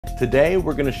Today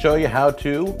we're going to show you how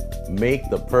to make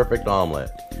the perfect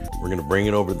omelet. We're going to bring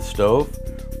it over the stove.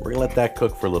 We're going to let that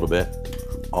cook for a little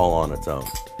bit, all on its own.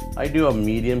 I do a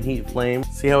medium heat flame.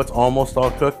 See how it's almost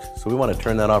all cooked? So we want to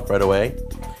turn that off right away.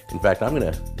 In fact, I'm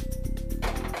going to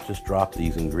just drop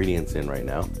these ingredients in right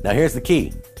now. Now here's the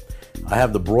key. I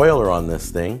have the broiler on this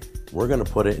thing. We're going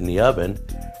to put it in the oven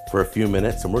for a few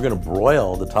minutes and we're going to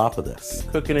broil the top of this.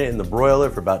 Cooking it in the broiler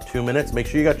for about 2 minutes. Make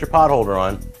sure you got your pot holder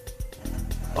on.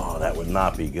 Oh, that would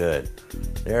not be good.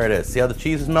 There it is. See how the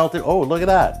cheese is melted? Oh, look at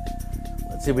that.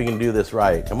 Let's see if we can do this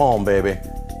right. Come on, baby.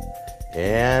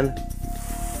 And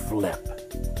flip.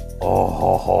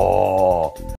 Oh.